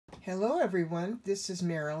Hello everyone, this is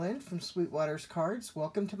Marilyn from Sweetwater's Cards.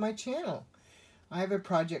 Welcome to my channel. I have a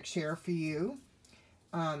project share for you.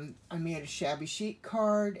 I made a Shabby Chic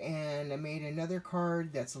card, and I made another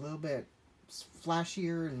card that's a little bit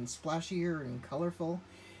flashier and splashier and colorful.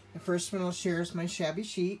 The first one I'll share is my Shabby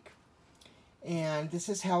Chic, and this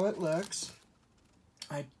is how it looks.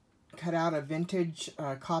 I cut out a vintage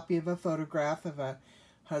copy of a photograph of a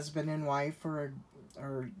husband and wife, or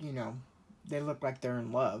you know, they look like they're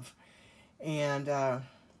in love. And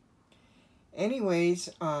anyways,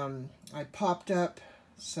 I popped up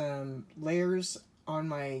some layers on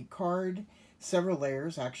my card, several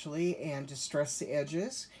layers actually, and distressed the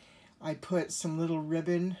edges. I put some little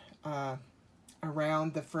ribbon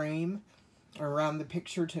around the frame, around the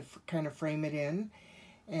picture to kind of frame it in.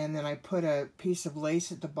 And then I put a piece of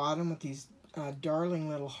lace at the bottom with these darling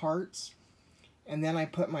little hearts. And then I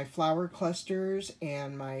put my flower clusters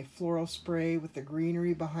and my floral spray with the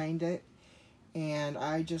greenery behind it. And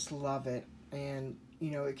I just love it. And, you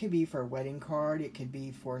know, it could be for a wedding card. It could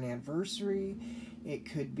be for an anniversary. It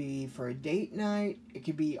could be for a date night. It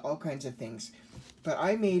could be all kinds of things. But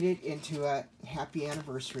I made it into a happy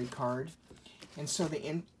anniversary card. And so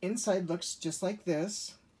the inside looks just like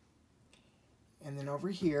this. And then over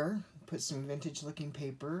here, put some vintage looking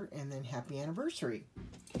paper and then happy anniversary.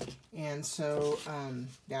 And so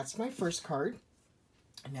that's my first card.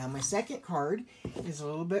 Now my second card is a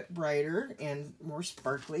little bit brighter and more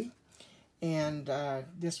sparkly. And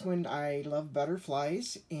this one, I love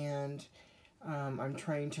butterflies, and I'm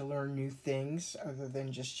trying to learn new things other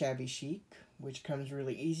than just Shabby Chic, which comes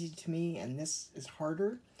really easy to me, and this is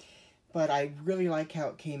harder. But I really like how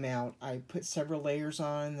it came out. I put several layers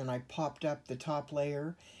on, then I popped up the top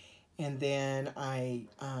layer, and then I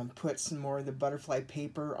put some more of the butterfly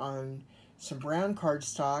paper on some brown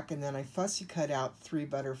cardstock, and then I fussy cut out 3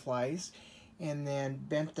 butterflies, and then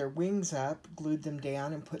bent their wings up, glued them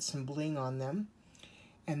down, and put some bling on them.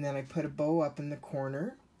 And then I put a bow up in the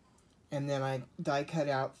corner, and then I die cut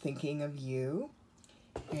out Thinking of You.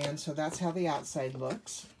 And so that's how the outside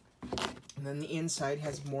looks. And then the inside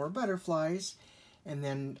has more butterflies, and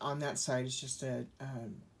then on that side is just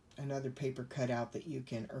another paper cutout that you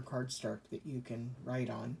can, or cardstock that you can write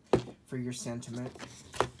on for your sentiment.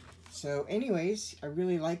 So anyways, I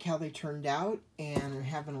really like how they turned out, and I'm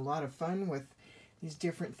having a lot of fun with these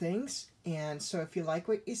different things. And so if you like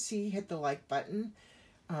what you see, hit the like button.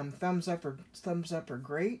 Thumbs up are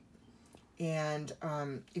great. And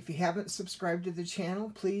if you haven't subscribed to the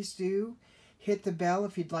channel, please do. Hit the bell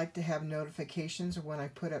if you'd like to have notifications of when I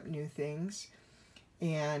put up new things.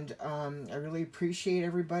 And I really appreciate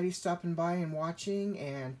everybody stopping by and watching,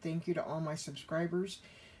 and thank you to all my subscribers.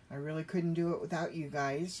 I really couldn't do it without you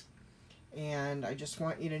guys. And I just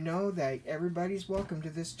want you to know that everybody's welcome to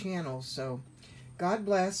this channel. So God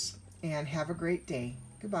bless, and have a great day.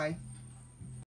 Goodbye.